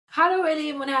Hallo ihr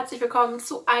Lieben und herzlich willkommen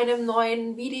zu einem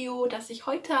neuen Video, das ich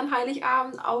heute an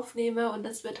Heiligabend aufnehme, und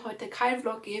es wird heute kein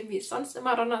Vlog geben, wie es sonst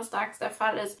immer donnerstags der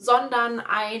Fall ist, sondern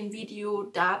ein Video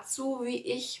dazu, wie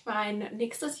ich mein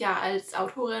nächstes Jahr als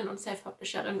Autorin und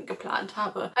Selfpublisherin geplant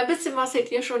habe. Ein bisschen was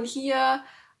seht ihr schon hier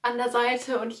an der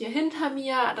Seite und hier hinter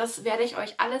mir. Das werde ich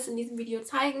euch alles in diesem Video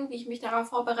zeigen, wie ich mich darauf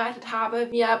vorbereitet habe,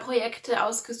 mir Projekte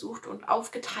ausgesucht und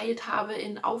aufgeteilt habe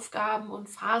in Aufgaben und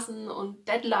Phasen und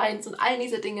Deadlines und all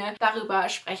diese Dinge. Darüber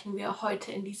sprechen wir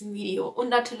heute in diesem Video. Und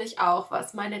natürlich auch,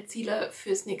 was meine Ziele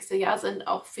fürs nächste Jahr sind,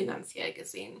 auch finanziell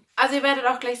gesehen. Also ihr werdet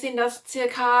auch gleich sehen, dass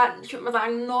circa, ich würde mal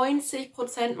sagen,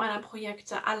 90% meiner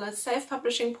Projekte alle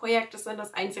Self-Publishing-Projekte sind.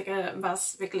 Das Einzige,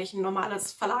 was wirklich ein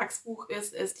normales Verlagsbuch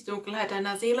ist, ist Die Dunkelheit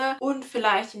deiner Seele und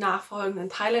vielleicht die nachfolgenden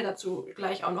Teile, dazu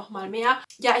gleich auch nochmal mehr.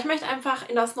 Ja, ich möchte einfach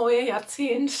in das neue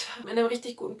Jahrzehnt mit einem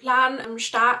richtig guten Plan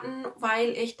starten, weil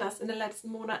ich das in den letzten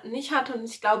Monaten nicht hatte, und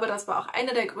ich glaube, das war auch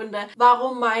einer der Gründe,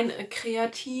 warum mein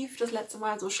Kreativ das letzte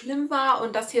Mal so schlimm war,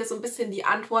 und das hier ist so ein bisschen die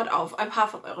Antwort auf ein paar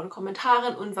von euren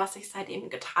Kommentaren und was sich seitdem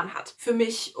getan hat für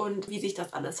mich und wie sich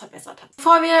das alles verbessert hat.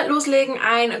 Bevor wir loslegen,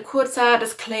 ein kurzer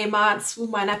Disclaimer zu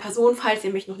meiner Person, falls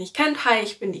ihr mich noch nicht kennt. Hi,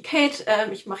 ich bin die Kate,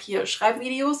 ich mache hier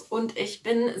Schreibvideos und ich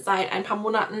bin seit ein paar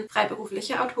Monaten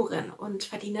freiberufliche Autorin und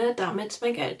verdiene damit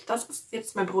mein Geld. Das ist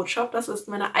jetzt mein Brotjob, das ist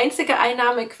meine einzige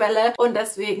Einnahmequelle, und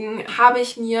deswegen habe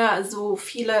ich mir so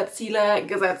viele Ziele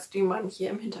gesetzt, wie man hier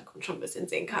im Hintergrund schon ein bisschen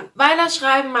sehen kann. Weil das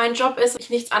Schreiben mein Job ist,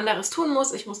 ich nichts anderes tun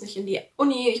muss, ich muss nicht in die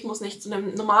Uni, ich muss nicht zu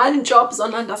einem normalen Job,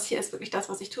 sondern das hier ist wirklich das,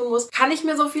 was ich tun muss, kann ich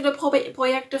mir so viele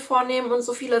Projekte vornehmen und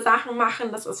so viele Sachen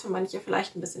machen. Das ist für manche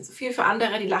vielleicht ein bisschen zu viel, für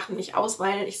andere, die lachen mich aus,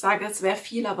 weil ich sage, es wäre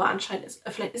viel, aber anscheinend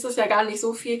vielleicht ist es ja gar nicht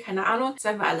so viel, keine Ahnung. Das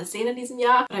werden wir alles sehen in diesem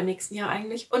Jahr oder im nächsten Jahr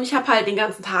eigentlich. Und ich habe halt den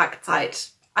ganzen Tag Zeit,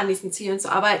 an diesen Zielen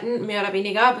zu arbeiten, mehr oder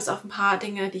weniger, bis auf ein paar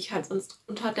Dinge, die ich halt sonst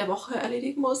unter der Woche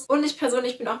erledigen muss. Und ich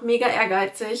persönlich bin auch mega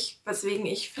ehrgeizig, weswegen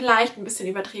ich vielleicht ein bisschen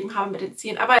übertrieben habe mit den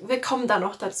Zielen. Aber wir kommen da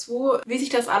noch dazu, wie sich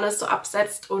das alles so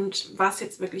absetzt und was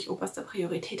jetzt wirklich oberste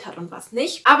Priorität hat und was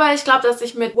nicht. Aber ich glaube, dass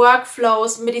ich mit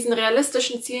Workflows, mit diesen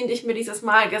realistischen Zielen, die ich mir dieses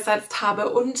Mal gesetzt habe,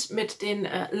 und mit den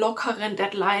lockeren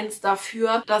Deadlines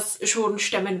dafür, das schon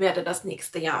stemmen werde das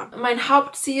nächste Jahr. Mein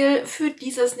Hauptziel für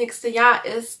dieses nächste Jahr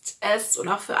ist es, und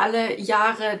auch für alle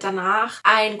Jahre danach,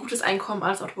 ein gutes Einkommen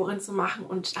als Autorin zu machen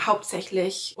und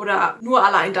hauptsächlich oder nur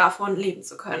allein davon leben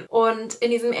zu können. Und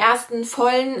in diesem ersten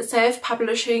vollen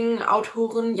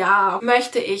Self-Publishing-Autorenjahr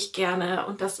möchte ich gerne,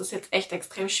 und das ist jetzt echt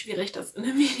extrem schwierig, das in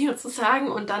einem Video zu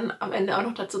sagen und dann am Ende auch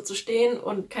noch dazu zu stehen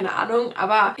und keine Ahnung,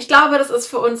 aber ich glaube, das ist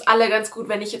für uns alle ganz gut,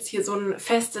 wenn ich jetzt hier so ein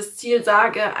festes Ziel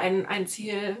sage, ein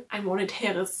Ziel, ein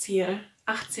monetäres Ziel.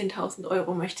 18.000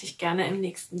 Euro möchte ich gerne im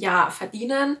nächsten Jahr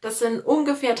verdienen. Das sind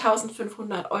ungefähr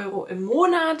 1.500 Euro im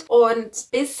Monat, und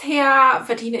bisher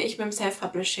verdiene ich mit dem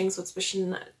Self-Publishing so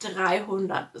zwischen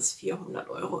 300 bis 400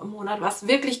 Euro im Monat, was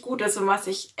wirklich gut ist und was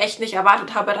ich echt nicht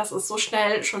erwartet habe, dass es so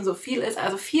schnell schon so viel ist.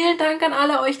 Also vielen Dank an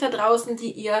alle euch da draußen,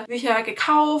 die ihr Bücher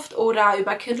gekauft oder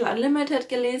über Kindle Unlimited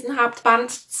gelesen habt.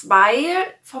 Band 2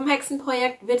 vom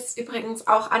Hexenprojekt wird es übrigens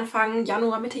auch Anfang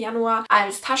Januar, Mitte Januar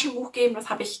als Taschenbuch geben. Das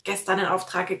habe ich gestern in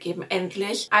Auftrag gegeben,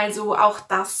 endlich. Also auch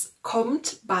das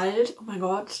kommt bald. Oh mein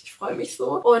Gott, ich freue mich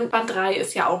so. Und Band 3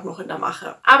 ist ja auch noch in der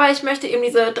Mache. Aber ich möchte eben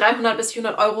diese 300 bis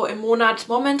 400 Euro im Monat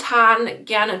momentan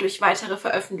gerne durch weitere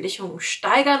Veröffentlichungen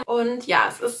steigern. Und ja,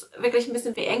 es ist wirklich ein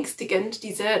bisschen beängstigend,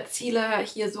 diese Ziele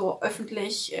hier so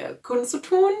öffentlich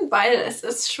kundzutun, weil es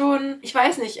ist schon, ich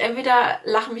weiß nicht, entweder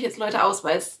lachen mich jetzt Leute aus,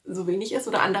 weil es so wenig ist,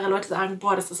 oder andere Leute sagen,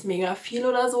 boah, das ist mega viel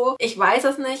oder so. Ich weiß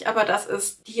es nicht, aber das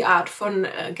ist die Art von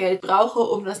Geld brauche,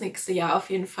 um das nächste Jahr auf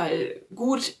jeden Fall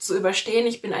gut zu überstehen.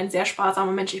 Ich bin ein sehr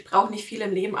sparsamer Mensch. Ich brauche nicht viel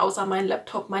im Leben, außer meinen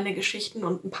Laptop, meine Geschichten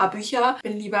und ein paar Bücher.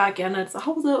 Bin lieber gerne zu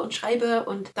Hause und schreibe,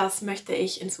 und das möchte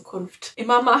ich in Zukunft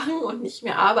immer machen und nicht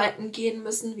mehr arbeiten gehen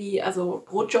müssen, also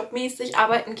brotjobmäßig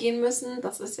arbeiten gehen müssen.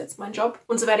 Das ist jetzt mein Job.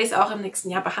 Und so werde ich es auch im nächsten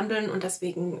Jahr behandeln, und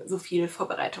deswegen so viel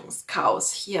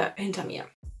Vorbereitungschaos hier hinter mir.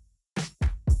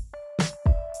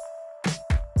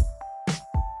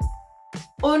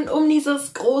 Und um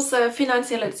dieses große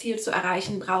finanzielle Ziel zu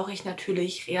erreichen, brauche ich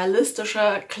natürlich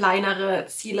realistische, kleinere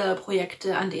Ziele,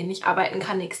 Projekte, an denen ich arbeiten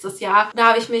kann nächstes Jahr. Da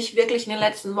habe ich mich wirklich in den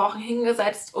letzten Wochen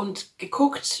hingesetzt und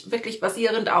geguckt, wirklich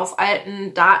basierend auf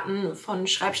alten Daten von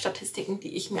Schreibstatistiken,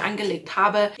 die ich mir angelegt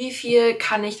habe, wie viel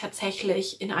kann ich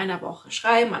tatsächlich in einer Woche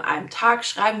schreiben, an einem Tag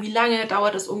schreiben, wie lange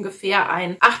dauert es ungefähr,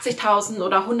 ein 80.000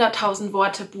 oder 100.000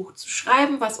 Worte Buch zu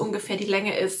schreiben, was ungefähr die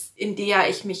Länge ist, in der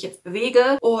ich mich jetzt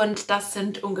bewege. Und das sind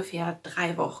sind ungefähr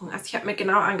 3 Wochen. Also ich habe mir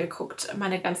genau angeguckt,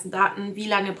 meine ganzen Daten, wie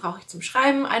lange brauche ich zum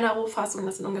Schreiben einer Rohfassung.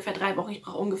 Das sind ungefähr 3 Wochen. Ich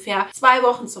brauche ungefähr 2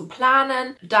 Wochen zum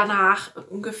Planen. Danach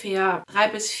ungefähr 3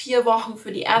 bis 4 Wochen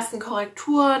für die ersten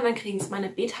Korrekturen. Dann kriegen es meine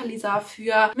Beta-Leser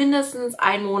für mindestens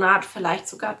 1 Monat, vielleicht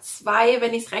sogar 2,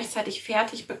 wenn ich es rechtzeitig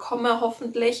fertig bekomme,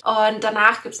 hoffentlich. Und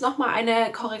danach gibt es nochmal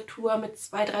eine Korrektur mit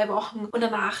 2, 3 Wochen. Und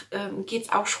danach geht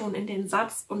es auch schon in den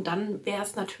Satz. Und dann wäre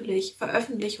es natürlich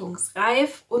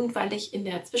veröffentlichungsreif. Und weil ich in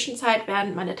der Zwischenzeit,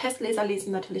 während meine Testleser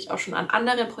lesen, natürlich auch schon an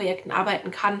anderen Projekten arbeiten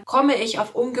kann, komme ich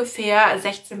auf ungefähr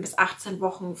 16 bis 18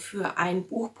 Wochen für ein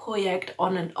Buchprojekt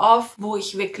on and off, wo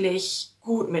ich wirklich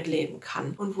gut mitleben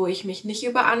kann und wo ich mich nicht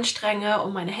überanstrenge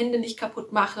und meine Hände nicht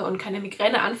kaputt mache und keine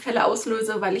Migräneanfälle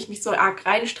auslöse, weil ich mich so arg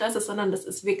reinstresse, sondern das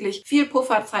ist wirklich viel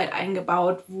Pufferzeit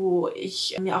eingebaut, wo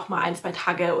ich mir auch mal 1, 2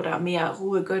 Tage oder mehr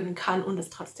Ruhe gönnen kann und es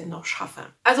trotzdem noch schaffe.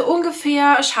 Also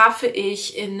ungefähr schaffe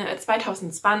ich in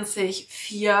 2020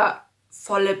 4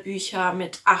 volle Bücher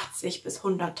mit 80 bis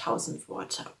 100.000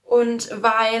 Worte. Und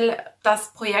weil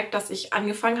das Projekt, das ich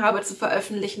angefangen habe zu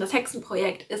veröffentlichen, das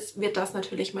Hexenprojekt ist, wird das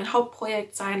natürlich mein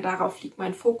Hauptprojekt sein. Darauf liegt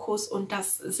mein Fokus und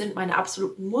das sind meine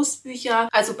absoluten Muss-Bücher.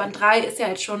 Also Band 3 ist ja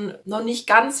jetzt schon noch nicht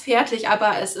ganz fertig,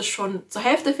 aber es ist schon zur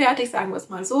Hälfte fertig, sagen wir es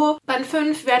mal so. Band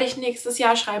 5 werde ich nächstes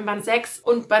Jahr schreiben, Band 6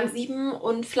 und Band 7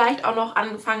 und vielleicht auch noch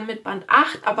anfangen mit Band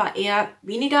 8, aber eher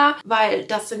weniger, weil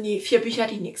das sind die 4 Bücher,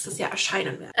 die nächstes Jahr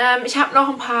erscheinen werden. Ich habe noch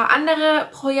ein paar andere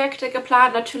Projekte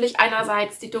geplant. Natürlich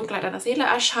einerseits die Dunkelheit einer Seele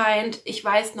erscheint. Ich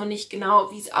weiß noch nicht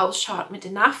genau, wie es ausschaut mit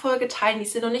den Nachfolgeteilen. Die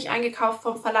sind noch nicht eingekauft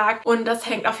vom Verlag. Und das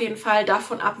hängt auf jeden Fall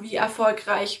davon ab, wie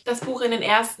erfolgreich das Buch in den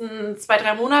ersten 2,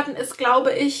 3 Monaten ist,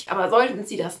 glaube ich. Aber sollten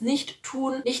Sie das nicht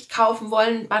tun, nicht kaufen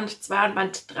wollen, Band 2 und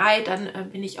Band 3, dann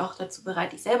bin ich auch dazu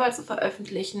bereit, die selber zu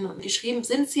veröffentlichen. Und geschrieben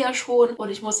sind sie ja schon. Und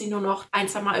ich muss sie nur noch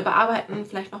 1, 2 Mal überarbeiten,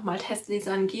 vielleicht nochmal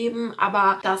Testlesern geben.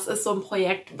 Aber das ist so ein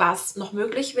Projekt, was noch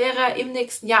möglich wäre im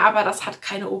nächsten Jahr. Aber das hat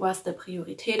keine oberste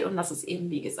Priorität. Und das ist eben,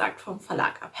 wie gesagt, vom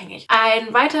Verlag abhängig.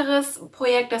 Ein weiteres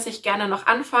Projekt, das ich gerne noch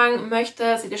anfangen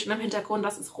möchte, seht ihr schon im Hintergrund,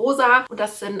 das ist rosa. Und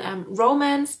das sind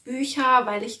Romance-Bücher,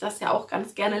 weil ich das ja auch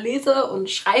ganz gerne lese und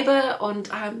schreibe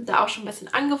und da auch schon ein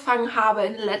bisschen angefangen habe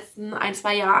in den letzten 1,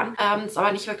 2 Jahren. Es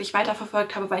aber nicht wirklich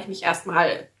weiterverfolgt habe, weil ich mich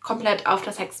erstmal komplett auf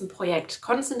das Hexenprojekt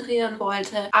konzentrieren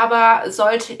wollte. Aber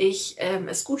sollte ich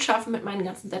es gut schaffen mit meinen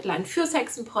ganzen Deadlines fürs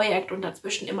Hexenprojekt und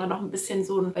dazwischen immer noch ein bisschen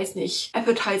so ein, weiß nicht,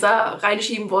 Appetizer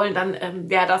reinschieben wollen, dann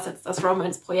wäre das jetzt das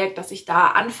Romance-Projekt, das ich da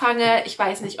anfange. Ich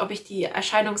weiß nicht, ob ich die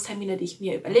Erscheinungstermine, die ich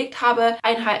mir überlegt habe,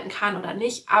 einhalten kann oder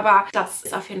nicht, aber das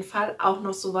ist auf jeden Fall auch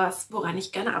noch sowas, woran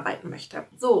ich gerne arbeiten möchte.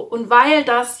 So, und weil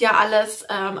das ja alles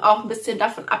auch ein bisschen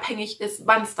davon abhängig ist,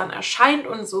 wann es dann erscheint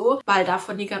und so, weil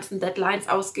davon die ganzen Deadlines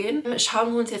ausgehen,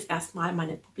 schauen wir uns jetzt erstmal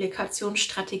meine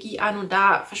Publikationsstrategie an und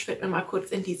da verschwinden wir mal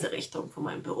kurz in diese Richtung von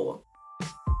meinem Büro.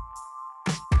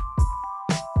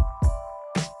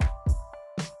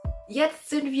 Jetzt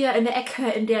sind wir in der Ecke,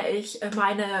 in der ich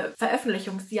meine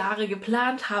Veröffentlichungsjahre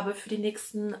geplant habe für die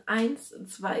nächsten 1,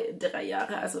 2, 3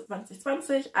 Jahre, also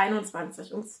 2020,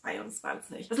 21 und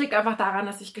 22. Das liegt einfach daran,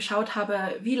 dass ich geschaut habe,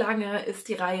 wie lange ist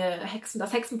die Reihe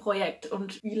das Hexenprojekt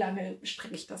und wie lange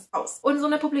strecke ich das aus. Und so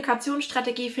eine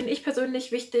Publikationsstrategie finde ich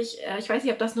persönlich wichtig. Ich weiß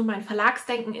nicht, ob das nur mein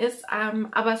Verlagsdenken ist,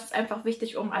 aber es ist einfach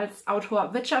wichtig, um als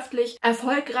Autor wirtschaftlich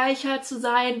erfolgreicher zu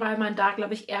sein, weil man da,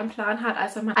 glaube ich, eher einen Plan hat,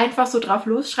 als wenn man einfach so drauf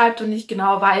losschreibt und nicht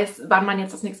genau weiß, wann man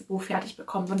jetzt das nächste Buch fertig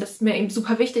bekommt. Und das ist mir eben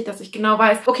super wichtig, dass ich genau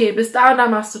weiß, okay, bis da und da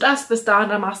machst du das, bis da und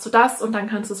da machst du das und dann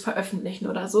kannst du es veröffentlichen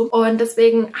oder so. Und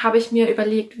deswegen habe ich mir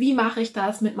überlegt, wie mache ich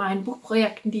das mit meinen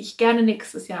Buchprojekten, die ich gerne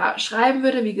nächstes Jahr schreiben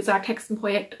würde. Wie gesagt,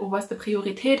 Hexenprojekt, oberste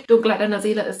Priorität. Dunkelheit an der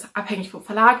Seele ist abhängig vom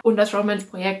Verlag und das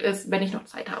Romance-Projekt ist, wenn ich noch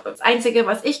Zeit habe. Das Einzige,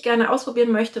 was ich gerne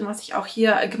ausprobieren möchte und was ich auch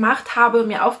hier gemacht habe,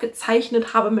 mir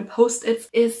aufgezeichnet habe mit Post-its,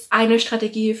 ist eine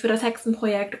Strategie für das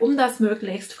Hexenprojekt, um das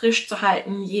möglichst frisch zu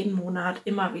halten, jeden Monat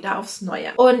immer wieder aufs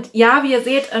Neue. Und ja, wie ihr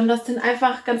seht, das sind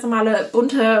einfach ganz normale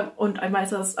bunte und ein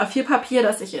weißes A4-Papier,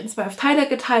 das ich in 12 Teile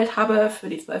geteilt habe für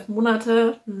die 12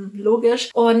 Monate, logisch.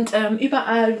 Und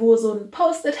überall, wo so ein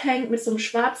Post-it hängt mit so einem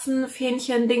schwarzen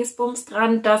Fähnchen Dingsbums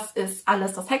dran, das ist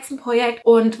alles das Hexenprojekt.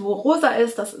 Und wo rosa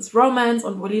ist, das ist Romance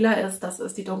und wo lila ist, das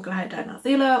ist die Dunkelheit deiner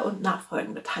Seele und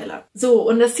nachfolgende Teile. So,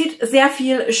 und es sieht sehr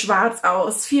viel schwarz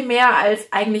aus, viel mehr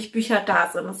als eigentlich Bücher da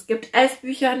sind. Es gibt 11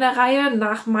 Bücher in der Reihe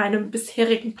nach meinem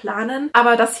bisherigen Planen.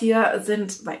 Aber das hier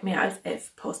sind weit mehr als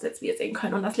 11 Post-its, wie ihr sehen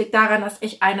könnt. Und das liegt daran, dass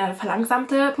ich eine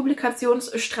verlangsamte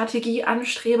Publikationsstrategie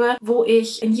anstrebe, wo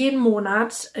ich in jedem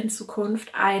Monat in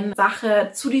Zukunft eine Sache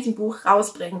zu diesem Buch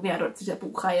rausbringen werde, zu dieser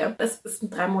Buchreihe. Es ist ein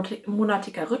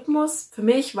 3-monatiger Rhythmus für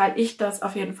mich, weil ich das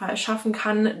auf jeden Fall schaffen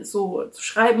kann, so zu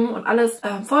schreiben und alles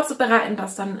vorzubereiten,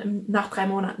 dass dann nach 3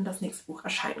 Monaten das nächste Buch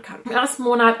erscheinen kann. Im ersten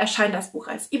Monat erscheint das Buch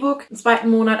als E-Book, im zweiten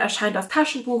Monat erscheint das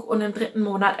Taschenbuch und im dritten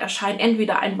Monat erscheint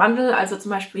entweder ein Bundle, also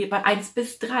zum Beispiel bei 1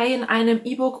 bis 3 in einem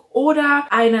E-Book oder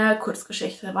eine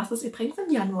Kurzgeschichte, was es übrigens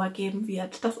im Januar geben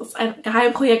wird. Das ist ein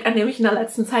Geheimprojekt, an dem ich in der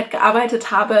letzten Zeit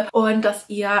gearbeitet habe und das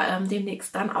ihr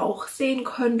demnächst dann auch sehen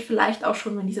könnt. Vielleicht auch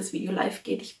schon, wenn dieses Video live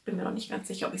geht. Ich bin mir noch nicht ganz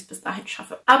sicher, ob ich es bis dahin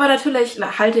schaffe. Aber natürlich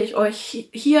halte ich euch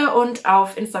hier und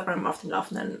auf Instagram auf dem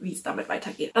Laufenden, wie es damit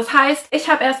weitergeht. Das heißt, ich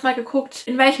habe erstmal geguckt,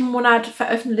 in welchem Monat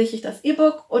veröffentliche ich das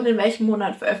E-Book und in welchem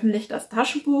Monat veröffentliche ich das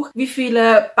Taschenbuch. Wie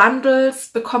viele Bundles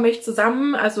bekomme ich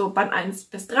zusammen? Also Band 1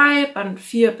 bis 3, Band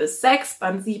 4 bis 6,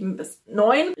 Band 7 bis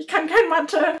 9. Ich kann kein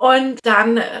Mathe. Und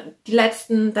dann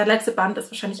der letzte Band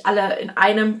ist wahrscheinlich alle in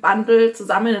einem Bundle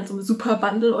zusammen, in so einem Super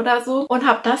Bundle oder so. Und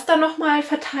habe das dann nochmal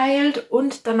verteilt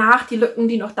und danach die Lücken,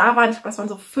 die noch da waren, ich glaube, das waren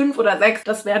so 5 oder 6,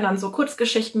 das wären dann so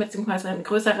Kurzgeschichten beziehungsweise ein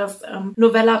größeres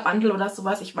Novella-Bundle oder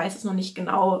sowas. Ich weiß es noch nicht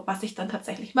genau, was ich dann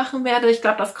tatsächlich machen werde. Ich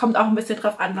glaube, das kommt auch ein bisschen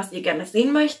drauf an, was ihr gerne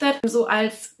sehen möchtet. So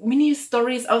als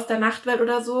Mini-Stories aus der Nachtwelt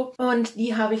oder so. Und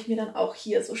die habe ich mir dann auch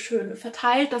hier so schön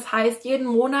verteilt. Das heißt, jeden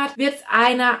Monat wird es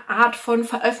eine Art von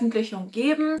Veröffentlichung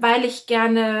geben,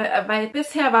 weil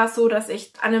bisher war es so, dass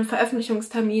ich an einem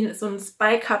Veröffentlichungstermin so einen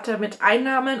Spike hatte mit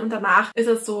Einnahmen und danach ist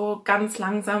es so ganz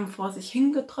langsam vor sich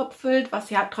hingetröpfelt, was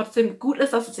ja trotzdem gut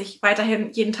ist, dass es sich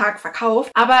weiterhin jeden Tag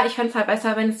verkauft. Aber ich fände es halt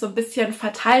besser, wenn es so ein bisschen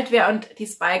verteilt wäre und die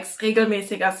Spikes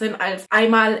regelmäßiger sind als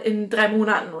einmal in 3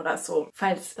 Monaten oder so,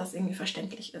 falls das irgendwie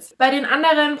verständlich ist. Bei den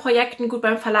anderen Projekten, gut,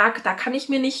 beim Verlag, da kann ich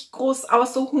mir nicht groß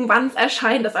aussuchen, wann es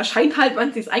erscheint. Das erscheint halt,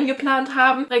 wann sie es eingeplant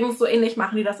haben. Übrigens, so ähnlich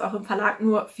machen die das auch im Verlag,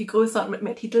 nur viel größer und mit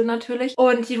mehr Titeln natürlich.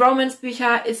 Und die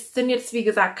Romance-Bücher sind jetzt, wie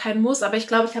gesagt, kein Muss, aber ich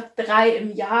glaube, ich habe 3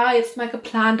 im Jahr jetzt mal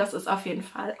geplant. Das ist auf jeden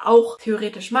Fall auch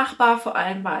theoretisch machbar, vor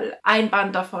allem, weil ein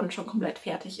Band davon schon komplett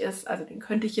fertig ist. Also den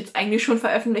könnte ich jetzt eigentlich schon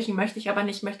veröffentlichen, möchte ich aber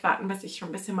nicht. Möchte warten, bis ich schon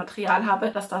ein bisschen Material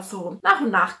habe, dass das so nach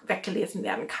und nach weggelesen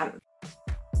werden kann.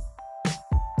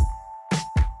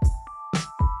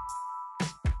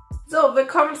 So,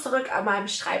 willkommen zurück an meinem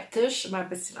Schreibtisch. Mal ein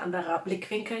bisschen anderer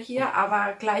Blickwinkel hier,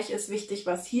 aber gleich ist wichtig,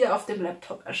 was hier auf dem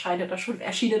Laptop erscheint oder schon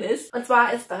erschienen ist. Und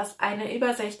zwar ist das eine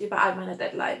Übersicht über all meine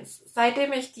Deadlines.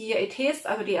 Seitdem ich die ETs,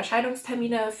 also die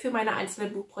Erscheinungstermine für meine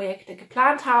einzelnen Buchprojekte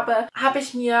geplant habe, habe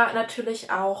ich mir natürlich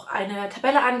auch eine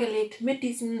Tabelle angelegt mit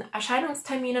diesen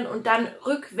Erscheinungsterminen und dann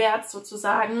rückwärts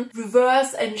sozusagen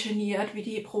reverse engineert, wie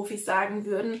die Profis sagen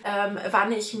würden,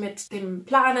 wann ich mit dem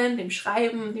Planen, dem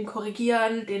Schreiben, dem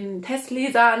Korrigieren, den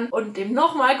Testlesern und dem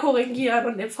nochmal korrigieren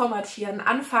und dem Formatieren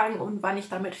anfangen und wann ich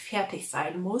damit fertig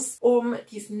sein muss, um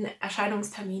diesen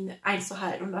Erscheinungstermin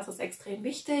einzuhalten. Und das ist extrem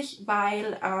wichtig,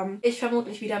 weil ich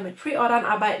vermutlich wieder mit Pre-Ordern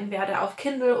arbeiten werde auf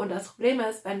Kindle und das Problem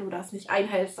ist, wenn du das nicht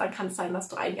einhältst, dann kann es sein, dass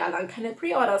du ein Jahr lang keine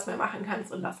Pre-Orders mehr machen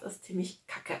kannst und das ist ziemlich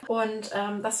kacke. Und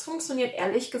das funktioniert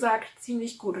ehrlich gesagt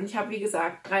ziemlich gut und ich habe wie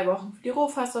gesagt 3 Wochen für die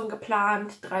Rohfassung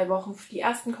geplant, 3 Wochen für die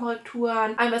ersten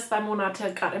Korrekturen, 1 bis 2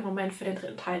 Monate, gerade im Moment für den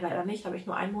dritten Teil leider nicht, habe ich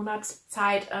nur 1 Monat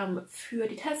Zeit für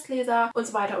die Testleser und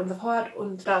so weiter und so fort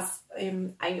und das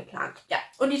eben eingeplant. Ja,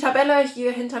 und die Tabelle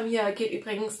hier hinter mir geht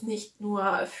übrigens nicht nur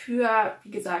für,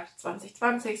 wie gesagt,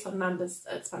 2020, sondern bis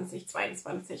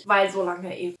 2022, weil so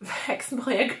lange eben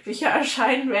Hexenprojektbücher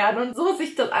erscheinen werden und so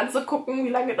sich das anzugucken, wie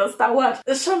lange das dauert,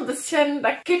 ist schon ein bisschen,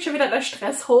 da geht schon wieder der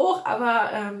Stress hoch,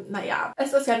 aber naja,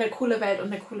 es ist ja eine coole Welt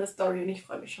und eine coole Story und ich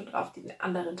freue mich schon drauf, die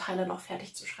anderen Teile noch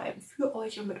fertig zu schreiben für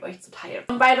euch und mit euch zu teilen.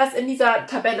 Und weil das in dieser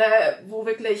Tabelle, wo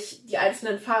wirklich die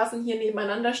einzelnen Phasen hier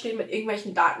nebeneinander stehen mit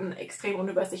irgendwelchen Daten extrem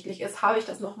unübersichtlich ist, habe ich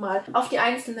das nochmal auf die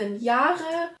einzelnen Jahre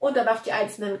und dann auf die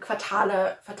einzelnen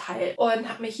Quartale verteilt und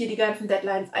habe mir hier die ganzen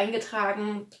Deadlines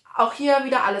eingetragen. Auch hier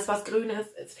wieder alles, was grün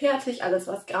ist, ist fertig. Alles,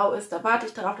 was grau ist, da warte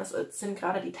ich darauf. Das sind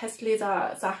gerade die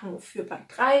Testleser-Sachen für Band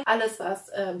 3. Alles,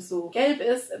 was so gelb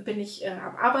ist, bin ich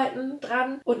am Arbeiten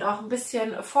dran und auch ein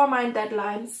bisschen vor meinen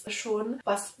Deadlines schon,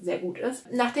 was sehr gut ist.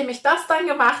 Nachdem ich das dann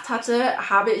gemacht hatte,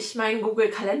 habe ich meinen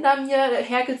Google-Kalender mir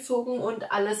hergezogen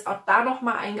und alles auch da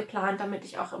nochmal eingeplant, damit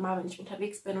ich auch immer, wenn ich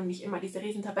unterwegs bin und nicht immer diese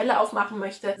riesen Tabelle aufmachen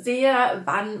möchte, sehe,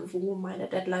 wann, wo meine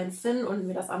Deadlines sind und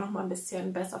mir das auch nochmal ein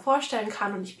bisschen besser vorstellen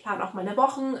kann. Und ich plane auch meine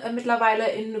Wochen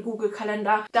mittlerweile in Google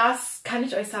Kalender. Das kann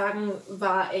ich euch sagen,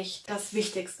 war echt das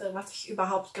Wichtigste, was ich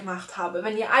überhaupt gemacht habe.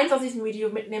 Wenn ihr eins aus diesem Video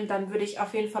mitnehmt, dann würde ich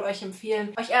auf jeden Fall euch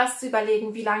empfehlen, euch erst zu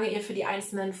überlegen, wie lange ihr für die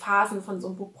einzelnen Phasen von so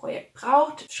einem Buchprojekt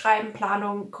braucht. Schreiben,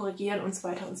 Planung, korrigieren und so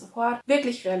weiter und so fort.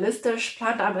 Wirklich realistisch.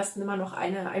 Plant am besten immer noch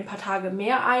ein paar Tage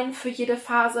mehr ein für jede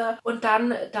Phase und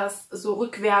dann das so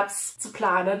rückwärts zu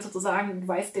planen, sozusagen. Du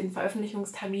weißt den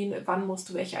Veröffentlichungstermin, wann musst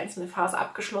du welche einzelne Phase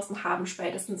abgeschlossen haben,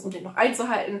 spätestens, um den noch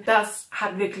einzuhalten. Das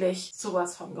hat wirklich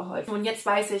sowas von geholfen. Und jetzt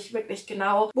weiß ich wirklich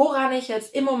genau, woran ich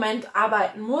jetzt im Moment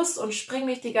arbeiten muss und springe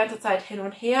nicht die ganze Zeit hin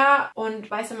und her und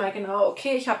weiß immer genau,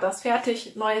 okay, ich habe das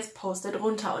fertig, neues Post-it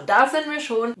runter. Und da sind wir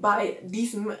schon bei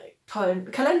diesem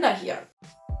tollen Kalender hier.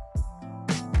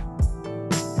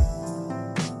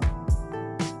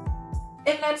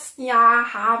 Im letzten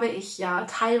Jahr habe ich ja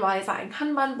teilweise ein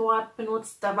Kanban-Board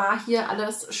benutzt. Da war hier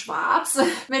alles schwarz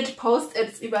mit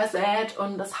Post-its übersät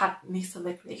und das hat nicht so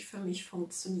wirklich für mich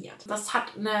funktioniert. Das hat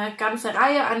eine ganze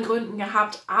Reihe an Gründen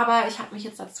gehabt, aber ich habe mich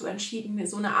jetzt dazu entschieden, mir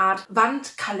so eine Art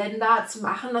Wandkalender zu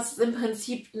machen. Das ist im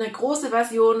Prinzip eine große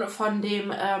Version von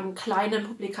dem kleinen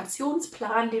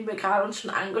Publikationsplan, den wir gerade uns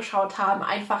schon angeschaut haben.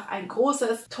 Einfach ein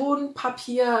großes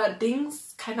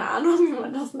Tonpapier-Dings, keine Ahnung, wie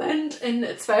man das nennt, in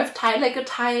 12 Teile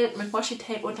geteilt, mit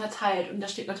Washi-Tape unterteilt und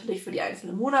das steht natürlich für die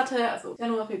einzelnen Monate, also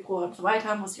Januar, Februar und so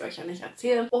weiter, muss ich euch ja nicht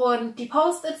erzählen. Und die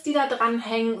Post-its, die da dran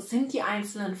hängen, sind die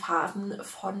einzelnen Phasen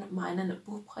von meinen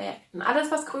Buchprojekten. Alles,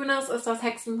 was grün ist das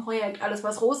Hexenprojekt, alles,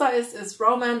 was rosa ist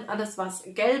Romance, alles, was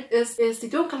gelb ist die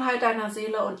Dunkelheit deiner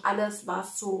Seele und alles,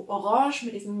 was so orange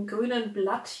mit diesem grünen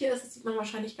Blatt hier ist, das sieht man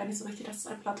wahrscheinlich gar nicht so richtig, dass es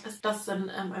ein Blatt ist. Das sind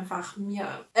einfach mir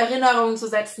Erinnerungen zu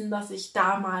setzen, dass ich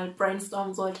da mal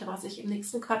brainstormen sollte, was ich im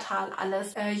nächsten Quartal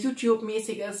alles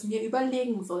YouTube-mäßiges mir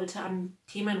überlegen sollte an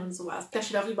Themen und sowas. Da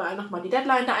steht auch überall nochmal die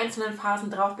Deadline der einzelnen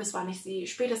Phasen drauf, bis wann ich sie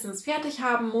spätestens fertig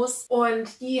haben muss.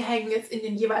 Und die hängen jetzt in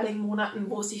den jeweiligen Monaten,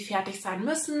 wo sie fertig sein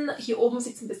müssen. Hier oben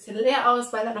sieht es ein bisschen leer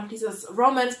aus, weil da noch dieses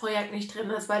Romance-Projekt nicht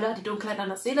drin ist, weil da die Dunkelheit an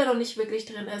der Seele noch nicht wirklich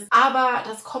drin ist. Aber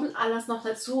das kommt alles noch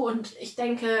dazu und ich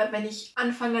denke, wenn ich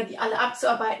anfange, die alle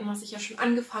abzuarbeiten, was ich ja schon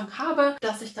angefangen habe,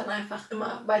 dass ich dann einfach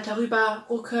immer weiter rüber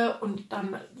rucke und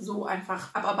dann so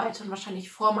einfach abarbeite und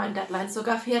wahrscheinlich vor meinen Deadlines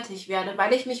sogar fertig werde,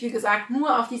 weil ich mich, wie gesagt,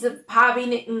 nur auf diese paar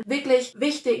wenigen wirklich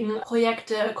wichtigen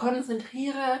Projekte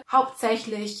konzentriere,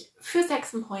 hauptsächlich fürs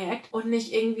Hexenprojekt und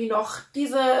nicht irgendwie noch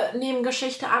diese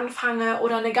Nebengeschichte anfange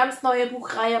oder eine ganz neue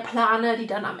Buchreihe plane, die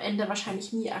dann am Ende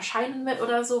wahrscheinlich nie erscheinen wird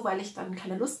oder so, weil ich dann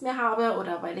keine Lust mehr habe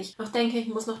oder weil ich noch denke, ich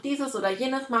muss noch dieses oder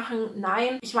jenes machen.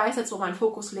 Nein, ich weiß jetzt, wo mein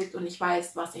Fokus liegt und ich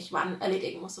weiß, was ich wann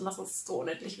erledigen muss und das ist so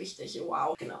unendlich wichtig.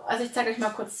 Wow. Genau. Also ich zeige euch mal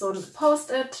kurz so ein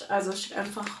Post-it. Also es steht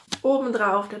einfach oben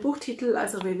drauf der Buchtitel,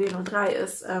 also WW03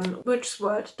 ist Which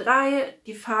World 3.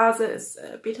 Die Phase ist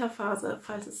Beta-Phase,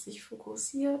 falls es sich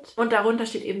fokussiert. Und darunter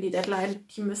steht eben die Deadline.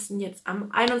 Die müssen jetzt am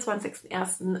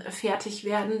 21.01. fertig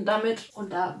werden damit.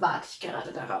 Und da warte ich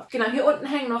gerade darauf. Genau, hier unten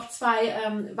hängen noch zwei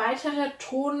weitere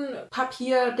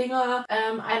Tonpapier-Dinger.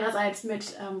 Einerseits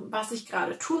mit, was ich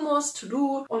gerade tun muss, to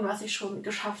do, und was ich schon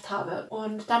geschafft habe.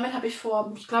 Und damit habe ich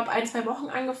vor, ich glaube, 1-2 Wochen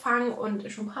angefangen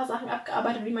und schon ein paar Sachen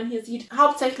abgearbeitet, wie man hier sieht.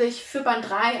 Hauptsächlich für Band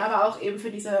 3, aber auch eben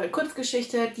für diese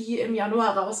Kurzgeschichte, die im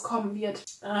Januar rauskommen wird.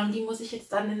 Die muss ich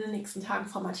jetzt dann in den nächsten Tagen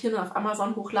formatieren und auf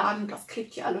Amazon hochladen. Das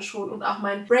klebt hier alles schon. Und auch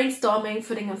mein Brainstorming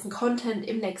für den ganzen Content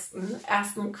im nächsten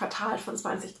ersten Quartal von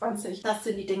 2020. Das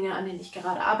sind die Dinge, an denen ich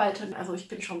gerade arbeite. Also ich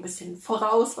bin schon ein bisschen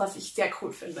voraus, was ich sehr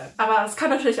cool finde. Aber es kann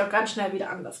natürlich auch ganz schnell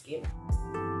wieder anders gehen.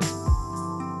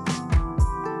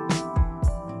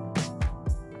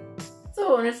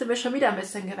 So, und jetzt sind wir schon wieder ein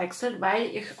bisschen gewechselt, weil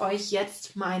ich euch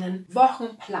jetzt meinen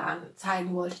Wochenplan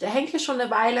zeigen wollte. Der hängt hier schon eine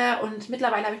Weile und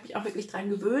mittlerweile habe ich mich auch wirklich dran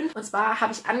gewöhnt. Und zwar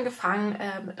habe ich angefangen,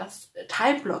 das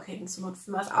Time-Blocking zu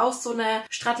nutzen, was auch so eine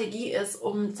Strategie ist,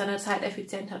 um seine Zeit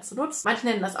effizienter zu nutzen. Manche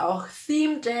nennen das auch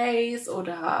Theme Days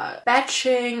oder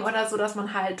Batching oder so, dass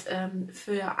man halt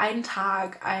für einen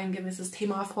Tag ein gewisses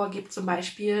Thema vorgibt. Zum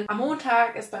Beispiel am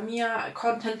Montag ist bei mir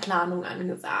Content-Planung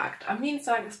angesagt. Am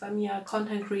Dienstag ist bei mir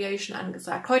Content Creation angesagt.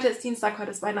 Heute ist Dienstag,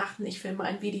 heute ist Weihnachten, ich filme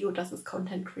ein Video, das ist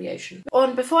Content Creation.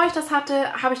 Und bevor ich das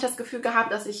hatte, habe ich das Gefühl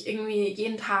gehabt, dass ich irgendwie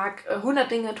jeden Tag 100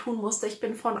 Dinge tun musste. Ich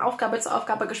bin von Aufgabe zu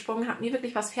Aufgabe gesprungen, habe nie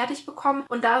wirklich was fertig bekommen.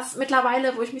 Und das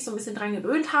mittlerweile, wo ich mich so ein bisschen dran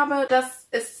gewöhnt habe, das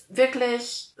ist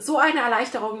wirklich so eine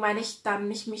Erleichterung, weil ich dann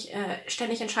nicht mich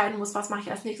ständig entscheiden muss, was mache ich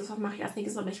als nächstes, was mache ich als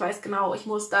nächstes. Und ich weiß genau, ich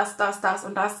muss das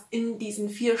und das in diesen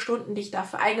 4 Stunden, die ich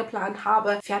dafür eingeplant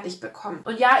habe, fertig bekommen.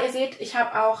 Und ja, ihr seht, ich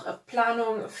habe auch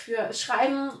Planung für Schreiben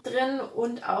Schreiben drin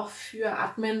und auch für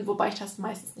Admin, wobei ich das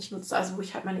meistens nicht nutze, also wo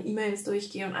ich halt meine E-Mails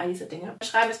durchgehe und all diese Dinge.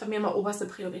 Schreiben ist bei mir immer oberste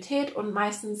Priorität und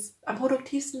meistens am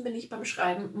produktivsten bin ich beim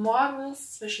Schreiben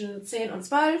morgens zwischen 10 und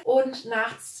 12 und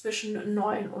nachts zwischen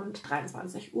 9 und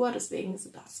 23 Uhr. Deswegen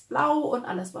ist das blau und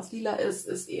alles, was lila ist,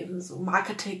 ist eben so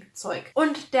Marketing-Zeug.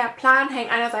 Und der Plan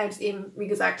hängt einerseits eben, wie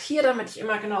gesagt, hier, damit ich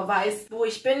immer genau weiß, wo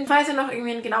ich bin. Falls ihr noch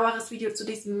irgendwie ein genaueres Video zu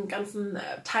diesem ganzen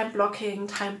Time-Blocking,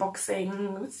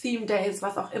 Time-Boxing, Theme Days,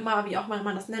 was auch immer, wie auch immer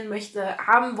man das nennen möchte,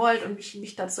 haben wollt und ich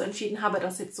mich dazu entschieden habe,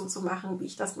 das jetzt so zu machen, wie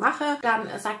ich das mache, dann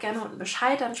sagt gerne unten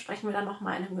Bescheid, dann sprechen wir dann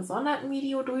nochmal in einem gesonderten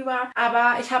Video drüber.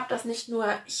 Aber ich habe das nicht nur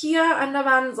hier an der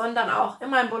Wand, sondern auch in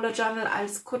meinem Bullet Journal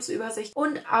als kurze Übersicht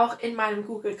und auch in meinem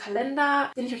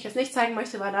Google-Kalender, den ich euch jetzt nicht zeigen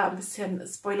möchte, weil da ein bisschen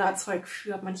Spoilerzeug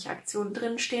für manche Aktionen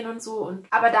drinstehen und so.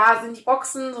 Aber da sind die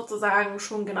Boxen sozusagen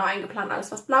schon genau eingeplant.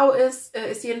 Alles, was blau ist,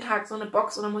 ist jeden Tag so eine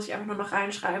Box und dann muss ich einfach nur noch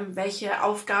reinschreiben, welche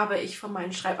Aufgabe ich von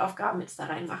meinen Schreibaufgaben jetzt da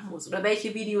reinmachen muss oder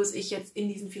welche Videos ich jetzt in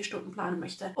diesen 4 Stunden planen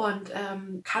möchte. Und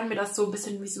kann mir das so ein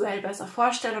bisschen visuell besser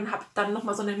vorstellen und habe dann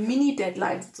nochmal so eine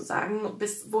Mini-Deadline sozusagen,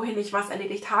 bis wohin ich was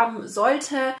erledigt haben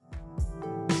sollte.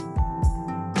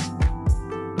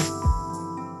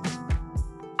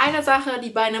 Eine Sache,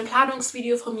 die bei einem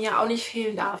Planungsvideo von mir auch nicht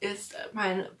fehlen darf, ist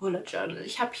mein Bullet Journal.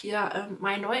 Ich habe hier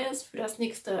mein neues für das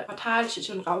nächste Quartal, steht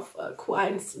schon drauf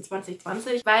Q1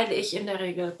 2020, weil ich in der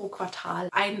Regel pro Quartal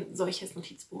ein solches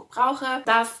Notizbuch brauche.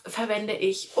 Das verwende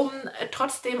ich, um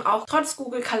trotzdem auch trotz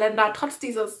Google-Kalender, trotz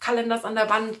dieses Kalenders an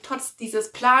der Wand, trotz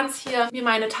dieses Plans hier, mir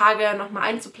meine Tage nochmal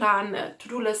einzuplanen,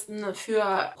 To-Do-Listen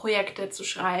für Projekte zu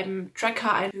schreiben,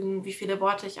 Tracker einfügen, wie viele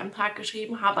Worte ich am Tag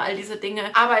geschrieben habe, all diese Dinge.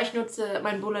 Aber ich nutze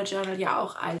mein Bullet Journal ja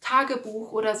auch als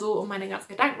Tagebuch oder so, um meine ganzen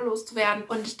Gedanken loszuwerden.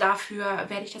 Und dafür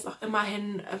werde ich das auch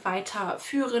immerhin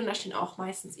weiterführen. Da stehen auch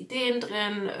meistens Ideen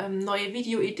drin, neue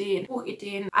Videoideen,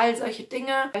 Buchideen, all solche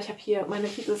Dinge. Ich habe hier meine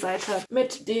Titelseite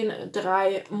mit den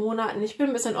 3 Monaten. Ich bin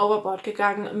ein bisschen overboard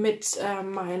gegangen mit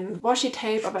meinem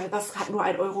Washi-Tape, aber das hat nur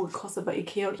 1 Euro gekostet bei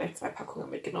Ikea und gleich 2 Packungen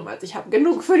mitgenommen. Also ich habe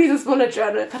genug für dieses Bullet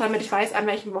Journal, damit ich weiß, an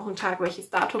welchem Wochentag welches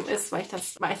Datum ist, weil ich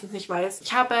das meistens nicht weiß.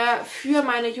 Ich habe für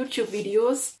meine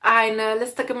YouTube-Videos eine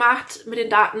Liste gemacht mit den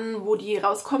Daten, wo die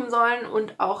rauskommen sollen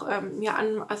und auch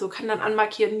kann dann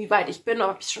anmarkieren, wie weit ich bin,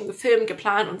 ob ich es schon gefilmt,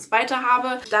 geplant und so weiter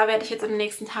habe. Da werde ich jetzt in den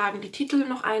nächsten Tagen die Titel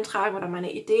noch eintragen oder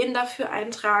meine Ideen dafür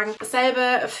eintragen.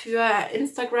 Dasselbe für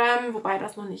Instagram, wobei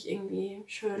das noch nicht irgendwie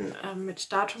schön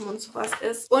mit Datum und sowas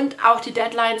ist. Und auch die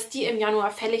Deadlines, die im Januar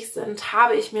fällig sind,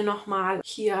 habe ich mir nochmal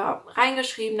hier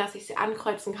reingeschrieben, dass ich sie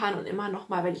ankreuzen kann und immer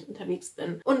nochmal, wenn ich unterwegs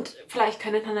bin und vielleicht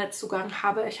keinen Internetzugang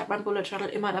habe. Ich habe mein Bullet Journal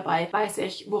immer dabei, weiß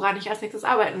ich, woran ich als nächstes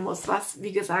arbeiten muss, was,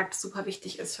 wie gesagt, super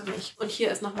wichtig ist für mich. Und hier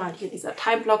ist nochmal dieser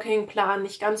Time-Blocking-Plan,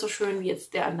 nicht ganz so schön wie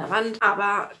jetzt der an der Wand,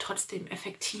 aber trotzdem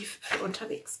effektiv für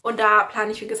unterwegs. Und da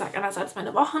plane ich, wie gesagt, einerseits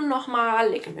meine Wochen nochmal,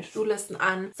 lege mir To-Do-Listen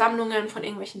an, Sammlungen von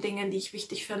irgendwelchen Dingen, die ich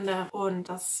wichtig finde und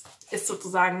das ist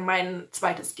sozusagen mein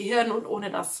zweites Gehirn und ohne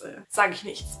das sage ich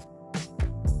nichts.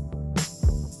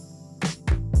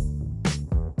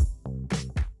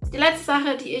 Die letzte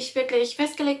Sache, die ich wirklich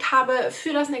festgelegt habe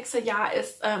für das nächste Jahr,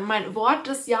 ist mein Wort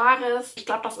des Jahres. Ich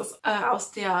glaube, das ist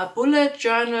aus der Bullet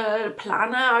Journal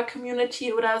Planer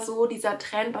Community oder so, dieser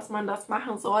Trend, dass man das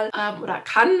machen soll oder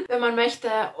kann, wenn man möchte.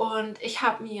 Und ich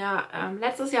habe mir,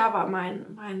 letztes Jahr war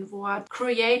mein Wort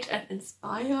Create and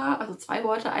Inspire, also 2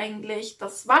 Worte eigentlich.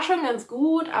 Das war schon ganz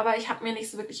gut, aber ich habe mir nicht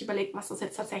so wirklich überlegt, was das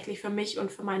jetzt tatsächlich für mich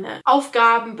und für meine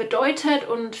Aufgaben bedeutet.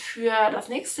 Und für das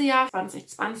nächste Jahr,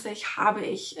 2020, habe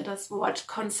ich das Wort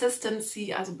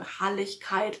Consistency, also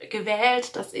Beharrlichkeit,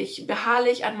 gewählt, dass ich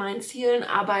beharrlich an meinen Zielen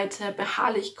arbeite,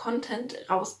 beharrlich Content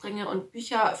rausbringe und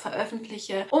Bücher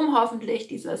veröffentliche, um hoffentlich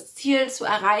dieses Ziel zu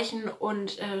erreichen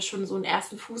und schon so einen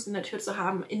ersten Fuß in der Tür zu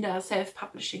haben in der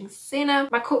Self-Publishing-Szene.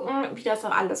 Mal gucken, wie das auch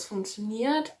alles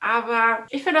funktioniert, aber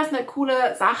ich finde das eine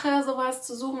coole Sache, sowas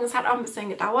zu suchen. Es hat auch ein bisschen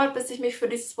gedauert, bis ich mich für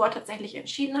dieses Wort tatsächlich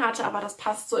entschieden hatte, aber das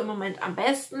passt so im Moment am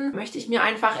besten. Möchte ich mir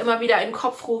einfach immer wieder in den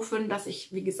Kopf rufen, dass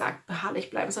ich, wie gesagt, beharrlich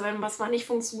bleiben soll. Wenn was mal nicht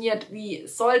funktioniert, wie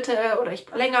es sollte oder ich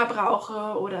länger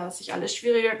brauche oder sich alles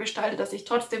schwieriger gestaltet, dass ich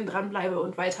trotzdem dranbleibe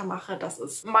und weitermache. Das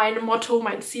ist mein Motto,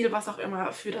 mein Ziel, was auch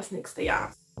immer für das nächste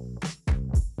Jahr.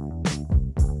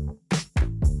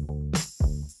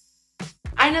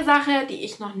 Eine Sache, die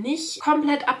ich noch nicht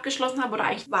komplett abgeschlossen habe, oder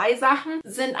eigentlich zwei Sachen,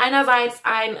 sind einerseits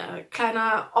ein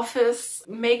kleiner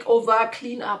Office-Makeover,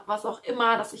 Clean-up, was auch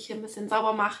immer, dass ich hier ein bisschen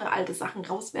sauber mache, alte Sachen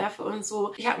rauswerfe und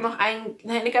so. Ich habe noch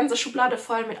eine ganze Schublade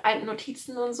voll mit alten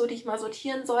Notizen und so, die ich mal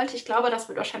sortieren sollte. Ich glaube, das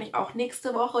wird wahrscheinlich auch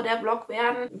nächste Woche der Vlog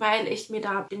werden, weil ich mir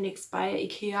da demnächst bei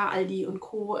Ikea, Aldi und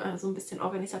Co. So ein bisschen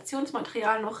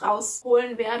Organisationsmaterial noch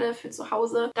rausholen werde für zu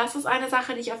Hause. Das ist eine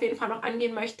Sache, die ich auf jeden Fall noch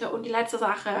angehen möchte. Und die letzte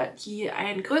Sache, die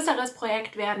ein größeres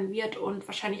Projekt werden wird und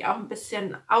wahrscheinlich auch ein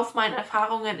bisschen auf meinen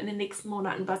Erfahrungen in den nächsten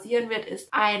Monaten basieren wird,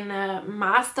 ist eine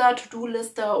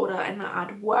Master-To-Do-Liste oder eine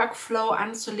Art Workflow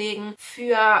anzulegen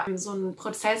für so einen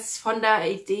Prozess von der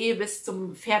Idee bis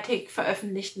zum fertig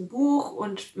veröffentlichten Buch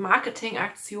und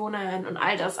Marketingaktionen und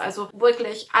all das. Also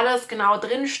wirklich alles genau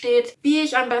drin steht, wie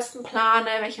ich am besten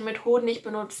plane, welche Methoden ich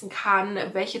benutzen kann,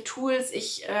 welche Tools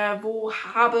ich wo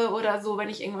habe oder so, wenn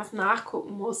ich irgendwas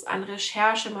nachgucken muss an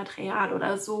Recherchematerial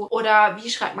oder so. Oder wie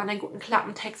schreibt man einen guten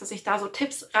Klappentext, dass ich da so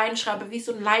Tipps reinschreibe, wie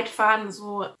so ein Leitfaden,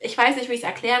 so. Ich weiß nicht, wie ich es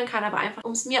erklären kann, aber einfach,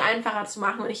 um es mir einfacher zu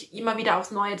machen und nicht immer wieder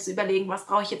aufs Neue zu überlegen, was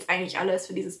brauche ich jetzt eigentlich alles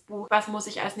für dieses Buch, was muss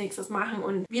ich als nächstes machen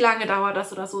und wie lange dauert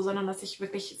das oder so, sondern dass ich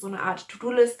wirklich so eine Art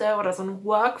To-Do-Liste oder so einen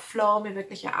Workflow mir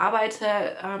wirklich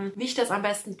erarbeite, wie ich das am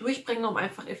besten durchbringe, um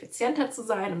einfach effizienter zu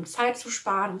sein, um Zeit zu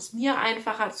sparen, um es mir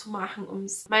einfacher zu machen, um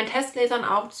es meinen Testlesern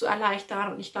auch zu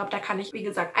erleichtern. Und ich glaube, da kann ich, wie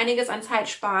gesagt, einiges an Zeit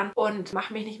sparen und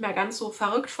mache mich nicht mehr ganz so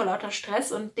verrückt vor lauter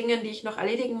Stress und Dingen, die ich noch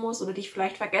erledigen muss oder die ich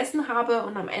vielleicht vergessen habe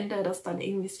und am Ende das dann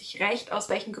irgendwie sich rächt, aus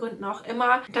welchen Gründen auch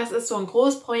immer. Das ist so ein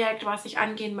Großprojekt, was ich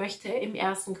angehen möchte im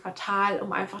ersten Quartal,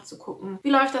 um einfach zu gucken, wie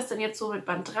läuft das denn jetzt so mit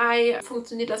Band 3?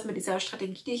 Funktioniert das mit dieser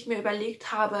Strategie, die ich mir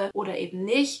überlegt habe oder eben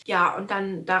nicht? Ja, und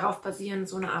dann darauf basieren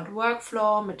so eine Art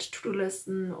Workflow mit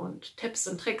To-Do-Listen und Tipps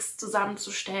und Tricks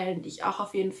zusammenzustellen, die ich auch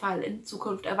auf jeden Fall in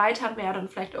Zukunft erweitern werde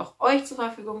und vielleicht auch euch zur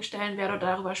Verfügung stellen werde oder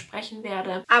darüber sprechen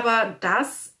werde. Aber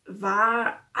das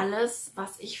war alles,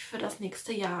 was ich für das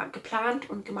nächste Jahr geplant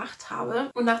und gemacht habe.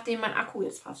 Und nachdem mein Akku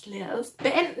jetzt fast leer ist,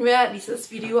 beenden wir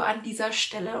dieses Video an dieser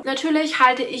Stelle. Natürlich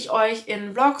halte ich euch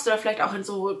in Vlogs oder vielleicht auch in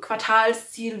so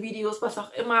Quartalszielvideos, was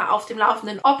auch immer, auf dem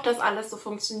Laufenden, ob das alles so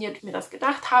funktioniert, wie ich mir das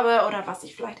gedacht habe oder was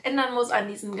ich vielleicht ändern muss an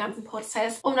diesem ganzen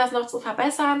Prozess, um das noch zu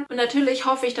verbessern. Und natürlich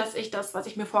hoffe ich, dass ich das, was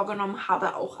ich mir vorgenommen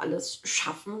habe, auch alles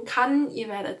schaffen kann. Ihr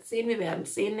werdet sehen, wir werden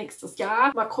es sehen nächstes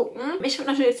Jahr. Mal gucken. Mich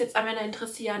würde natürlich jetzt am Ende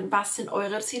interessieren, was sind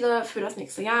eure Ziele für das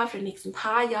nächste Jahr, für die nächsten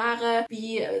paar Jahre?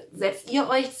 Wie setzt ihr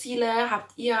euch Ziele?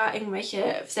 Habt ihr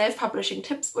irgendwelche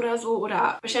Self-Publishing-Tipps oder so?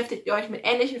 Oder beschäftigt ihr euch mit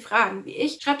ähnlichen Fragen wie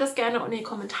ich? Schreibt das gerne unten in die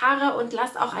Kommentare und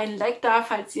lasst auch einen Like da,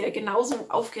 falls ihr genauso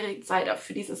aufgeregt seid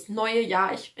für dieses neue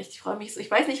Jahr. Ich freue mich so. Ich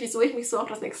weiß nicht, wieso ich mich so auf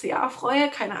das nächste Jahr freue.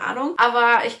 Keine Ahnung.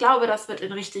 Aber ich glaube, das wird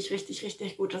ein richtig, richtig,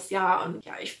 richtig gutes Jahr. Und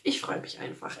ja, ich freue mich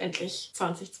einfach. Endlich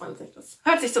 2020. Das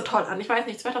hört sich so toll an. Ich weiß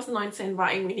nicht, 2019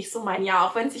 war irgendwie nicht so mein Jahr,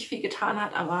 auch wenn sich viel getan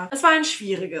hat, aber es war ein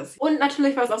schwieriges. Und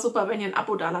natürlich war es auch super, wenn ihr ein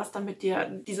Abo da lasst, damit ihr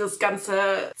dieses ganze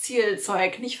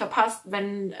Zielzeug nicht verpasst,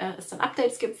 wenn es dann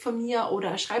Updates gibt von mir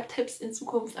oder Schreibtipps in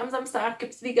Zukunft. Am Samstag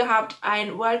gibt es wie gehabt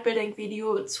ein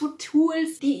Worldbuilding-Video zu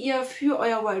Tools, die ihr für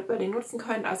euer Worldbuilding nutzen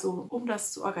könnt, also um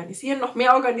das zu organisieren. Noch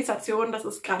mehr Organisation, das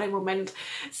ist gerade im Moment,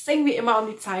 es ist irgendwie immer um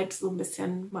die Zeit so ein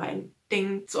bisschen mein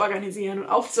Ding zu organisieren und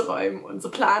aufzuräumen und zu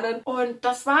planen. Und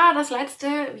das war das letzte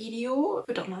Video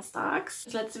für Donnerstags.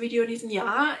 Das letzte Video in diesem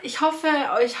Jahr. Ich hoffe,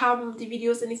 euch haben die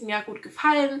Videos in diesem Jahr gut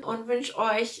gefallen und wünsche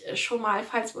euch schon mal,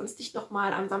 falls wir uns nicht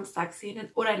nochmal am Samstag sehen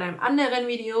oder in einem anderen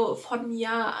Video von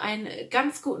mir, einen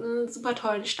ganz guten, super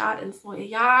tollen Start ins neue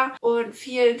Jahr. Und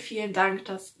vielen, vielen Dank,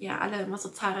 dass ihr alle immer so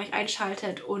zahlreich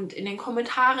einschaltet und in den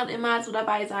Kommentaren immer so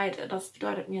dabei seid. Das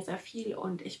bedeutet mir sehr viel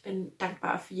und ich bin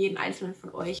dankbar für jeden einzelnen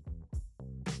von euch.